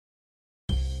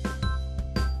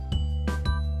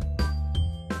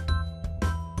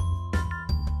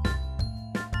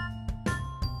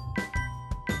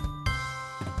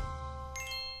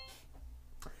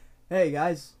Hey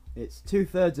guys, it's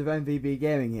 2/3 of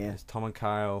MVBGaming here, It's Tom and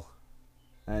Kyle.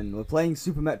 and we're playing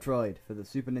Super Metroid for the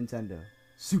Super Nintendo.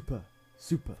 Super.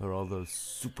 For all those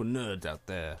super nerds out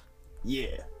there.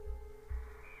 Yeah.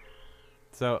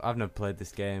 So, I've never played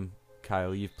this game.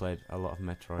 Kyle, you've played a lot of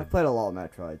Metroid. I've played a lot of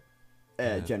Metroid,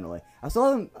 generally. I've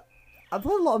played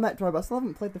a lot of Metroid, but I still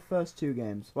haven't played the first two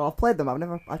games. Well, I've played them, I've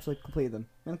never actually completed them.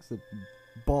 Because they're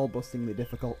ball-bustingly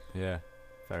difficult. Yeah,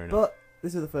 fair enough. But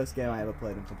this is the first game I ever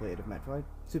played and completed of Metroid.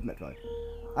 Super Metroid.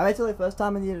 I made it the first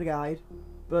time I needed a guide,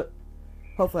 but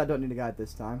hopefully I don't need a guide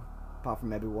this time. Apart from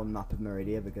maybe one map of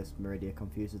Meridia, because Meridia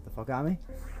confuses the fuck out of me.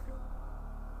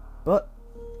 But,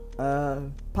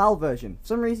 PAL version. For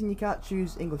some reason you can't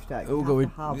choose English text.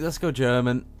 Let's go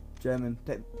German. German.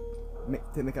 Take me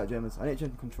out Germans. I need to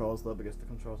change the controls though, because the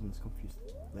controls on this confused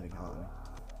the living hell out of me.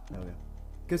 There we go.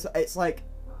 Because it's like,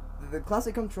 the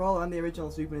classic controller and the original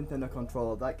Super Nintendo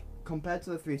controller, like, compared to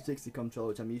the 360 controller,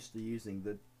 which I'm used to using,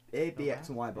 the A, B, X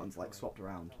and Y buttons like swapped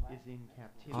around.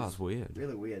 Oh, that's weird.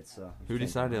 Really weird, so. Who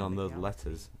decided on those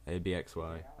letters? A, B, X,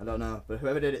 Y? I don't know, but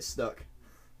whoever did it stuck.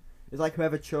 It's like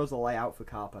whoever chose the layout for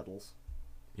car pedals.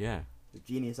 Yeah. A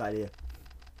genius idea.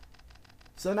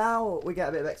 So now we get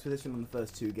a bit of exposition on the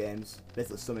first two games,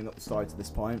 basically summing up the story to this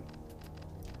point.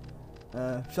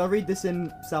 Shall I read this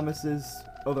in Samus's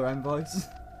other M voice?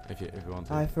 If you want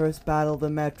to. I first battled the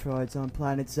Metroids on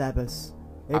Planet Zebes.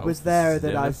 It was there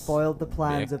that I foiled the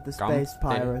plans of the space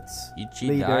pirates.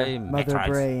 Leader, Mother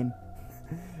Brain.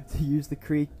 To use the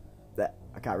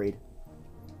I can't read.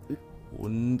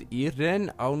 Und ihren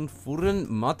Anführen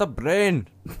Mother Brain.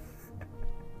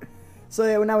 So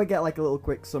yeah, well, now we get like a little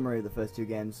quick summary of the first two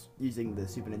games using the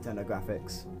Super Nintendo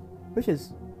graphics. Which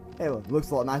is, hey look,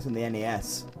 looks a lot nicer than the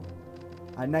NES.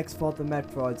 I next fought the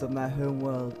Metroids on their home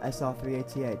world,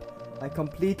 SR388. I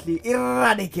completely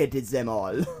eradicated them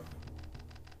all.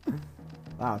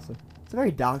 Wow, so it's a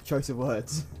very dark choice of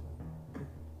words.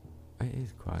 It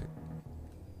is quite.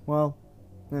 Well,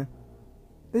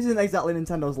 this isn't exactly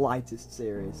Nintendo's lightest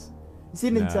series. You see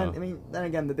Nintendo, I mean, then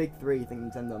again, the big three, I think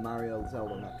Nintendo, Mario,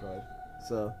 Zelda, Metroid.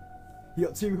 So, you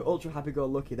got two ultra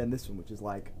happy-go-lucky, then this one, which is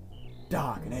like,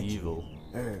 dark and edgy. Evil.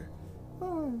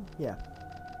 Yeah.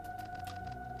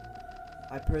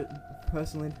 I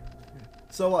personally...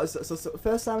 So what, so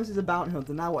first Samus is a bounty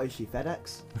hunter, now what is she,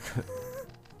 FedEx?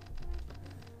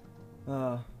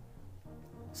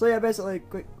 So yeah, basically,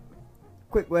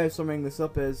 quick way of summing this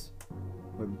up is...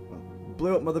 We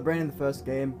blew up Mother Brain in the first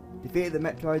game, defeated the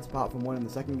Metroids apart from one in the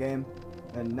second game,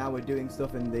 and now we're doing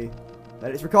stuff in the...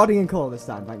 It's recording in colour this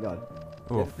time, thank God.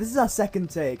 Yeah, this is our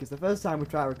second take, because the first time we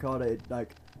tried to record it,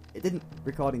 like, it didn't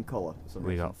record in colour for some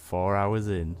reason. We got 4 hours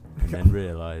in, and then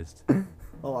realised.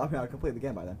 Oh, I mean, I completed the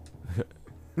game by then.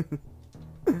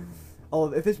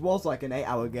 Oh, if this was like an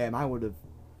 8-hour game, I would have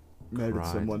murdered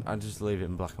someone. I'd just leave it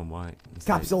in black and white.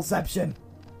 Capsuleception!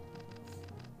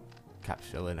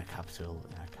 Capsule in a capsule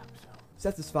in a capsule.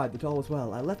 Satisfied that all was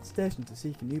well, I left the station to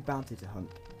seek a new bounty to hunt.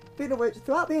 Speaking of which,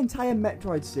 throughout the entire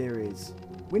Metroid series,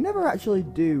 we never actually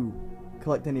do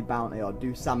collect any bounty or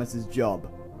do Samus's job.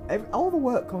 All the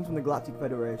work comes from the Galactic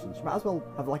Federation. She might as well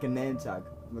have like a name tag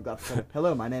from the Galactic Federation.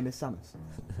 Hello, my name is Samus.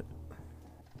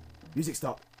 Music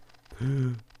stop.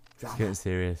 It's getting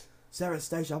serious. Ceres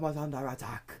station was under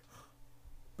attack.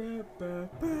 The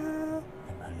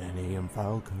Millennium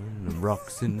Falcon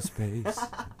rocks in space.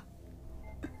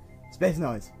 Space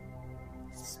noise.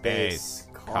 Space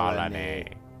Colony.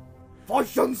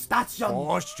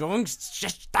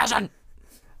 Forschungsstation.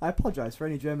 I apologise for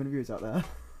any German viewers out there.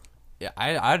 Yeah,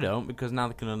 I don't, because now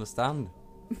they can understand.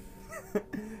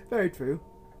 Very true.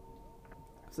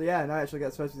 So yeah, now I actually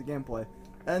get started with the gameplay.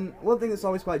 And one thing that's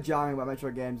always quite jarring about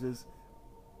Metroid games is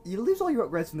you lose all your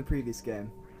upgrades from the previous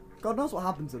game. God knows what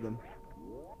happened to them.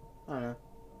 I don't know.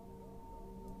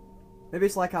 Maybe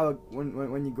it's like how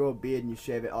when you grow a beard and you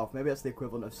shave it off. Maybe that's the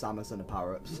equivalent of Samus and the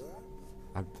power-ups.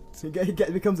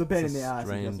 It becomes a pain in the ass.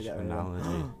 Strange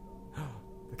analogy.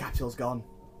 The capsule's gone.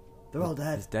 They're all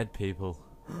dead. There's dead people.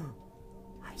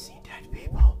 I see dead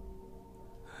people.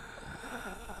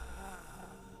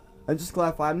 And just to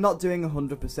clarify, I'm not doing a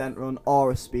 100% run or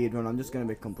a speed run. I'm just going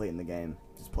to be completing the game,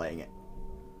 just playing it,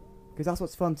 because that's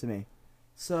what's fun to me.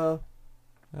 So,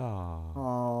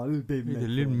 little baby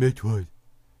Metroid. Little Metroid.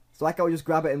 So like I would just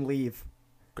grab it and leave.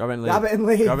 Grab it and leave. Grab it and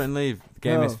leave. Grab it and leave. The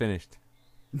game is finished.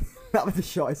 That was the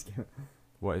shortest game.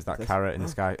 What is that carrot in the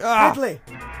sky? Ridley!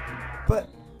 But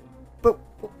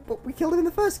we killed him in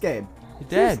the first game. You're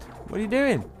dead. What are you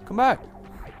doing? Come back.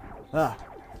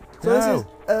 So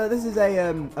this is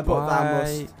a book that I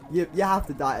must. You have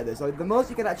to die to this. So the most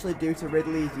you can actually do to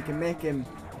Ridley is you can make him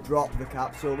drop the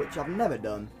capsule, which I've never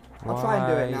done. I'll try and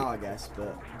do it now, I guess,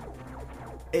 but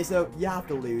It's a you have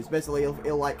to lose. Basically,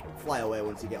 he'll like fly away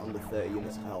once you get under 30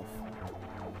 units of health.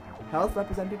 Health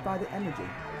represented by the energy.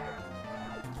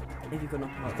 If you could not.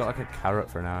 He's got like a carrot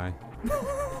for an eye.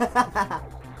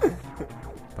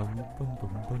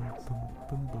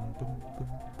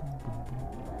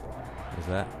 Is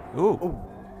that? Ooh!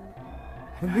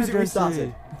 The music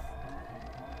restarted.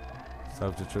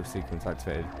 Self-destruct sequence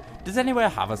activated. Does anywhere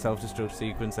have a self-destruct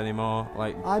sequence anymore?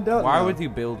 Like, I don't why know. would you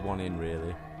build one in,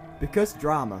 really? Because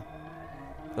drama.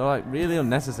 They're like really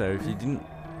unnecessary if you didn't.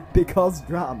 Because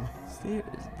drama.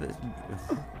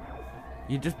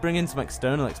 You just bring in some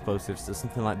external explosives so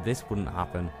something like this wouldn't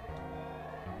happen.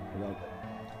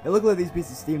 It looks like these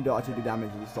pieces of steam don't actually do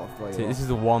damage, you just sort of throw you See, off. this is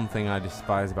the one thing I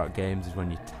despise about games is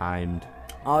when you're timed.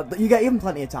 You get even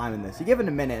plenty of time in this. You give it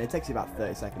a minute and it takes you about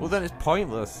 30 seconds. Well, then it's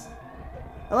pointless.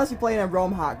 Unless you're playing a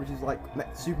ROM hack, which is like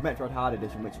Super Metroid Hard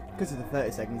Edition, which, because it's the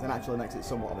 30 seconds, and actually makes it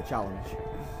somewhat of a challenge.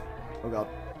 Oh god.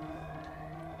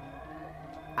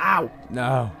 Ow!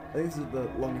 No. I think this is the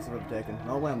longest I've ever taken.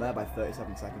 Normally I'm there by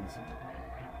 37 seconds.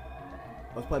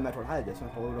 I was playing Metroid Hard Edition, I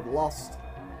probably would have lost.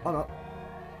 Oh no.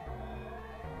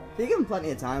 So you give them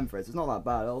plenty of time for it, so it's not that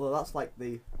bad, although that's like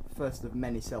the first of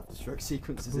many self-destruct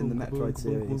sequences in the Metroid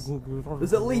series.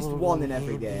 There's at least one in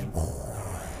every game.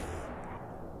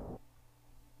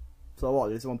 So what,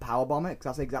 did someone powerbomb it? Because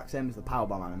that's the exact same as the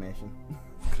powerbomb animation.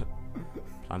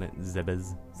 Planet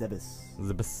Zebes. Zebes.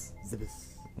 Zebes.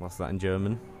 Zebes. What's that in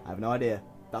German? I have no idea.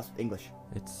 That's English.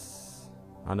 It's...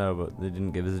 I know, but they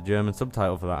didn't give us a German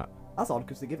subtitle for that. That's odd,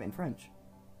 because they give it in French.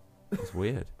 It's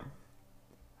weird.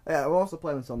 Yeah, we're also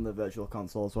playing this on the Virtual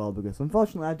Console as well, because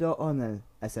unfortunately I don't own the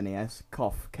SNES.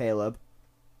 Cough, Caleb.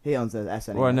 He owns the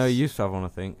SNES. Well, no, he used to have one, I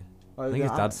think. Oh, I think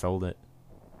his dad sold it.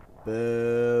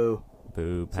 Boo.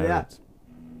 Boo, So, yeah. parents.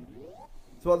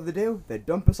 So what do they do? They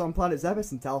dump us on Planet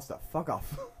Zebes and tell us to fuck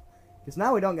off. Because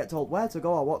now we don't get told where to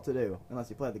go or what to do, unless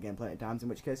you play the game plenty of times, in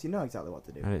which case you know exactly what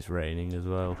to do. And it's raining as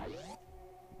well.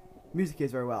 Music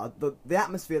is very well. The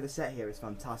atmosphere of the set here is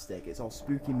fantastic. It's all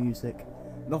spooky music.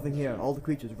 Nothing here, and all the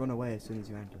creatures run away as soon as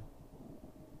you enter.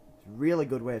 It's a really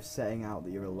good way of setting out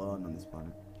that you're alone on this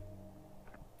planet.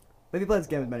 But if you play this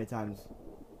game as many times,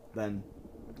 then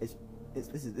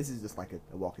this is just like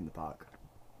a walk in the park.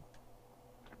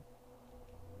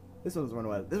 This one's run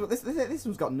away. This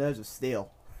one's got nerves of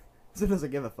steel. This one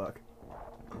doesn't give a fuck.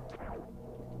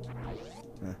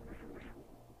 Yeah.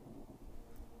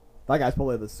 That guy's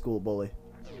probably the school bully.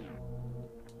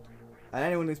 And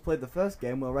anyone who's played the first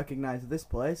game will recognise this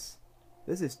place.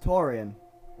 This is Torian,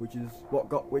 which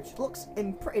looks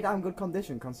in pretty damn good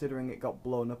condition considering it got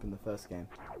blown up in the first game.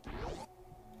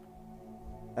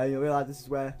 And you'll realise this is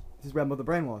where Mother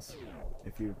Brain was,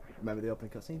 if you remember the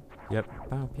opening cutscene. Yep.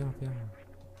 Bow, pew, pew.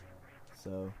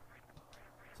 So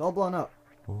it's all blown up.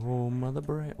 Oh, Mother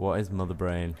Brain. What is Mother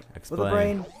Brain?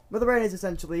 Explain. Mother Brain is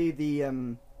essentially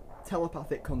the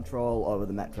telepathic control over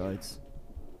the Metroids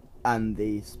and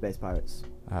the Space Pirates.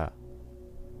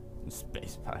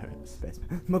 Space Pirates.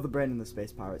 Mother Brain and the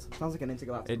Space Pirates. Sounds like an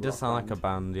intergalactic. It does sound like a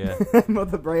band, yeah.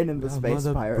 Mother Brain and the Space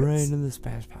Mother Pirates. Brain and the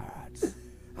Space Pirates.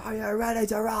 Are you ready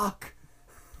to rock?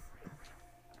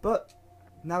 But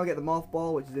now we get the Morph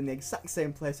Ball, which is in the exact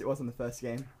same place it was in the first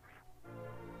game.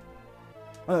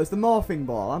 Oh, it's the Morphing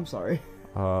Ball. I'm sorry.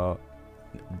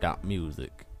 That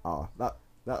music. Oh, that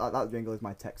jingle is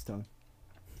my text tone.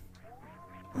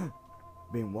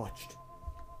 Being watched.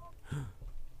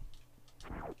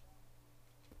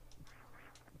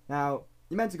 Now,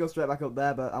 you meant to go straight back up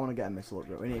there, but I want to get a missile up.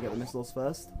 We need to get the missiles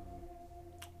first.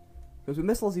 Because with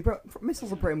missiles,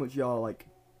 missiles are pretty much your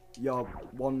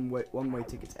one-way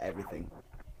ticket to everything.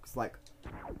 It's like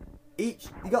you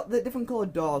got the different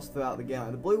coloured doors throughout the game.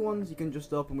 Like the blue ones you can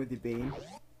just open with your beam,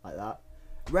 like that.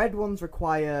 Red ones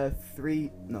require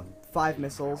 5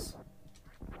 missiles.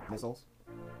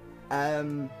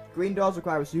 Green doors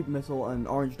require a super missile, and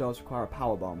orange doors require a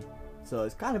power bomb. So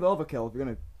it's kind of overkill if you're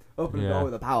gonna open a door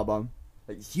with a power bomb.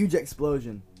 Like this huge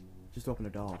explosion. Just open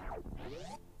a door.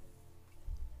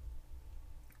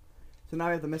 So now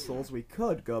we have the missiles. We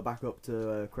could go back up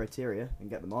to crateria and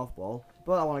get the Morph Ball,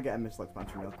 but I want to get a missile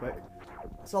expansion real quick.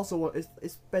 It's also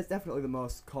it's definitely the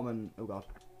most common. Oh god,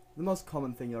 the most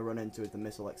common thing you'll run into is the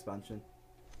missile expansion.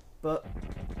 But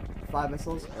 5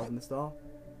 missiles, open this door,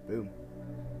 boom.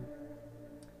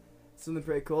 Something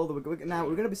pretty cool. That we're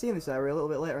going to be seeing this area a little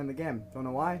bit later in the game. Don't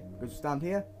know why. Because we stand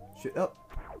here, shoot up.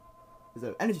 There's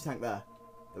an energy tank there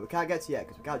that we can't get to yet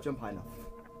because we can't jump high enough.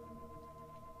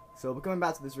 So we're coming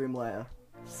back to this room later.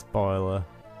 Spoiler.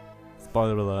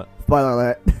 Spoiler alert. Spoiler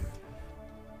alert.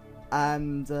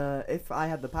 And if I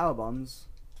had the power bombs,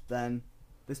 then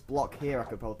this block here I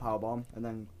could probably power bomb and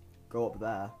then go up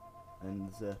there.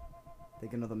 And there's I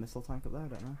think another missile tank up there, I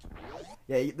don't know.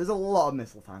 Yeah, there's a lot of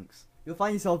missile tanks. You'll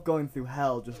find yourself going through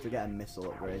hell just to get a missile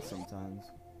upgrade sometimes.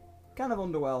 Kind of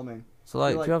underwhelming. So,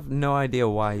 like, do you have no idea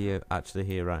why you're actually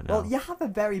here right now? Well, you have a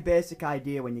very basic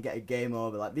idea when you get a game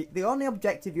over. Like, the only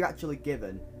objective you're actually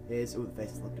given is... Oh, the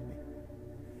face has looked at me.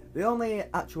 The only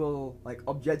actual, like,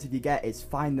 objective you get is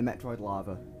find the Metroid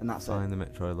larva, and that's it. Find the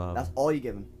Metroid larva. That's all you're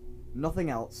given.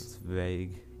 Nothing else. It's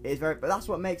vague. It's very... But that's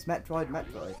what makes Metroid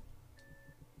Metroid.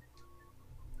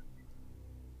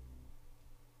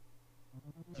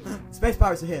 Space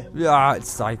pirates are here. Yeah, it's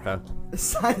Scyther.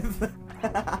 Scyther.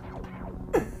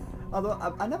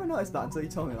 Although I never noticed that until you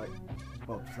told me, like,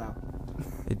 well, just now.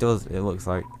 It does. It looks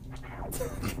like.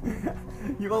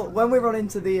 When we run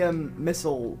into the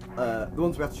missile, the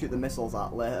ones we have to shoot the missiles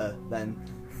at later, then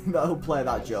that'll play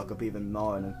that joke up even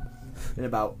more in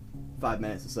about 5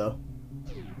 minutes or so.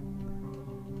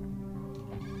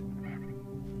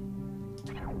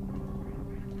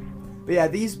 But yeah,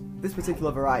 this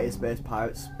particular variety of space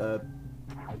pirates,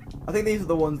 I think these are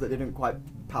the ones that didn't quite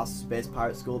pass space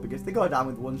pirate school because they go down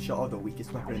with one shot of the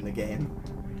weakest weapon in the game.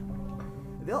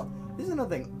 This is another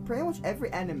thing. Pretty much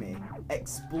every enemy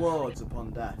explodes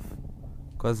upon death.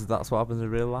 Because that's what happens in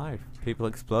real life. People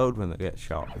explode when they get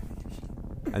shot.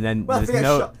 And then Well, if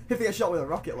there's they get shot with a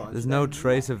rocket launcher. there's no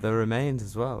trace of their remains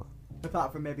as well.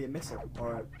 Apart from maybe a missile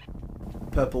or a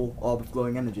purple orb of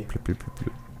glowing energy.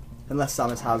 Unless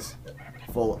Samus has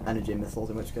full energy missiles,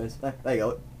 in which case, there you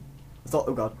go. That's all,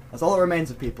 oh god, that's all that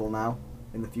remains of people now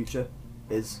in the future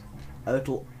is a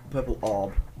little purple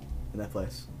orb in their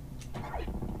place.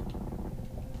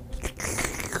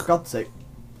 For God's sake,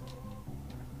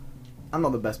 I'm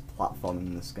not the best platformer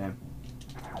in this game.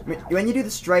 I mean, when you do the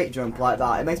straight jump like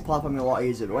that, it makes platforming a lot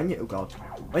easier. But when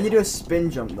when you do a spin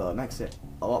jump though, it makes it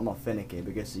a lot more finicky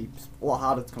because it's a lot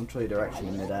harder to control your direction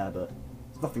in mid-air. But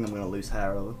it's nothing I'm going to lose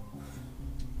hair over.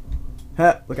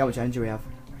 Look how much energy we have.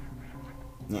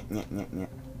 Nyeh.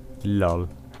 Lol.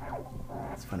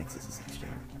 It's funny because it's a sex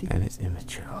game. And it's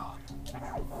immature.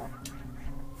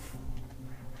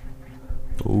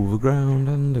 Overground,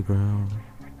 underground.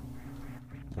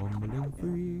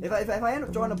 1,000,003. If I end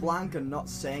up drawing a blank and not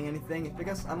saying anything, it's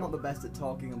because I'm not the best at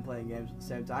talking and playing games at the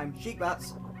same time. Sheep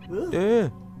bats. Ugh. Yeah.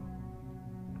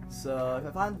 So if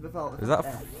I find Is that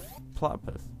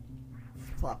platypus?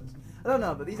 platypus? I don't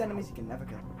know, but these enemies you can never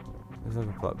kill. Looks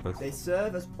like a platypus. They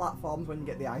serve as platforms when you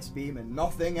get the ice beam and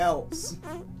nothing else.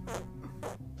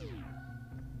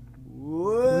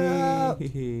 Whoa.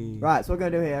 Right, so what we're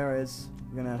going to do here is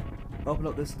we're going to open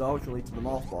up this door which will lead to the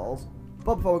mothballs.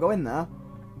 But before we go in there,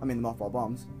 I mean the mothball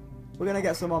bombs, we're going to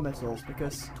get some more missiles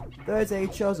because there is a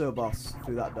Chozo boss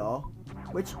through that door,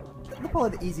 which they're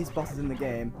probably the easiest bosses in the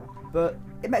game, but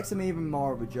it makes them even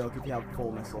more of a joke if you have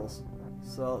full missiles.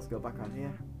 So let's go back around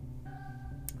here.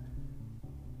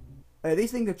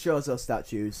 These things are Chozo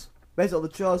statues. Basically, the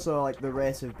Chozo are like the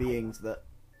race of beings that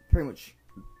pretty much,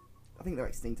 I think they're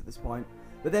extinct at this point,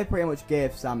 but they pretty much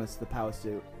gave Samus the power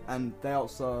suit, and they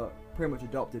also pretty much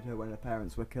adopted her when her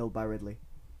parents were killed by Ridley.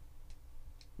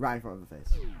 Right in front of her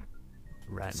face.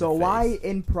 Right. So why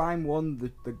in Prime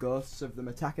 1 the ghosts of them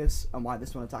attack us, and why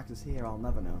this one attacks us here, I'll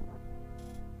never know.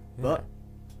 Yeah. But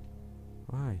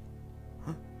Why?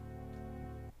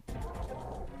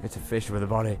 It's a fish with a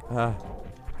body. but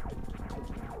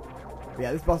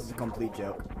yeah, this boss is a complete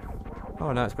joke.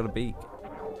 Oh, now it's got a beak.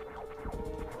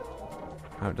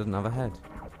 Oh, it doesn't have a head.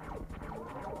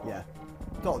 Yeah,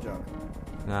 total joke.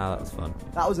 Nah, that's fun.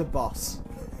 That was a boss.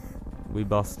 We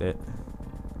bossed it.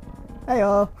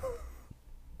 Heyo.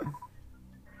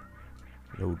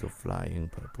 Loads of flying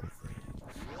purple things.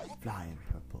 Flying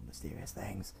purple mysterious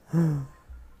things.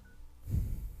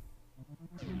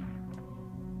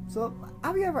 So,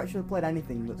 have you ever actually played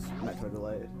anything that's Metroid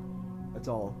related? At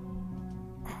all?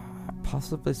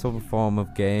 Possibly some form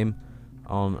of game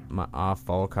on my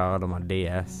R4 card on my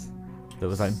DS that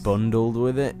was like bundled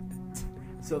with it.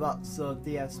 So that's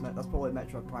DS, that's probably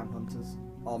Metroid Prime Hunters.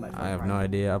 Or Metroid I have Prime no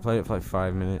idea. I played it for like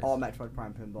 5 minutes. Or Metroid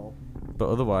Prime Pinball. But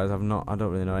otherwise, I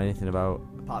don't really know anything about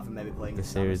Apart from maybe playing the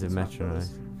series of Metroid.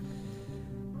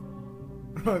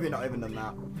 Or have you not even done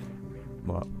that?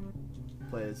 What?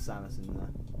 Play as Samus in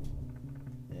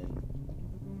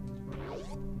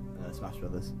Smash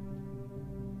Brothers.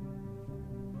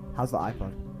 How's the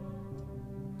iPod?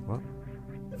 What?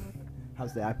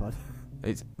 How's the iPod?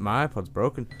 My iPod's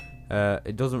broken.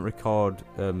 It doesn't record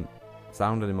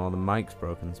sound anymore. The mic's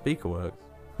broken. The speaker works.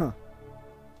 Huh.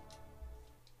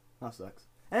 That sucks.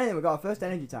 Anyway, we got our first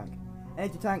energy tank.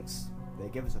 Energy tanks, they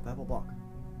give us a purple block.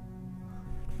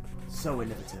 So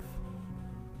innovative.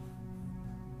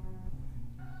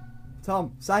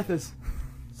 Tom, Scythers.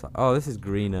 Oh, this is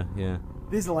greener, yeah.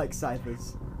 These are like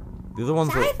Scythers. The other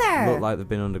ones Scyther! look like they've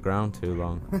been underground too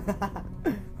long.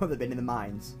 Well, they've been in the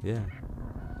mines. Yeah.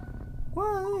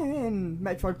 Well, in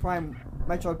Metroid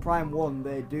Prime 1,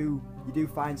 you do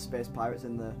find space pirates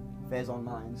in the phase-on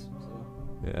mines. So.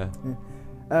 Yeah.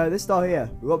 This door here,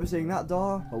 we won't be seeing that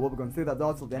door, or we'll be going through that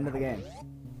door till the end of the game.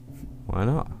 Why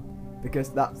not?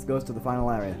 Because that goes to the final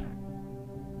area.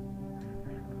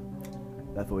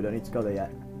 Therefore, we don't need to go there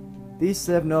yet. These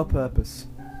serve no purpose,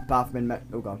 apart from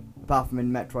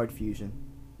in Metroid Fusion,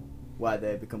 where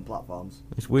they become platforms.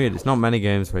 It's weird. It's not many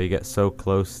games where you get so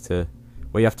close to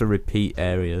where you have to repeat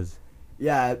areas.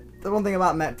 Yeah, the one thing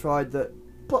about Metroid that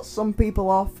puts some people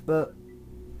off, but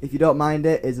if you don't mind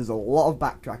it, is there's a lot of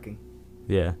backtracking.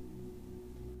 Yeah.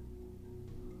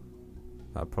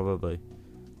 That probably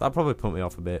put me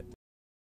off a bit.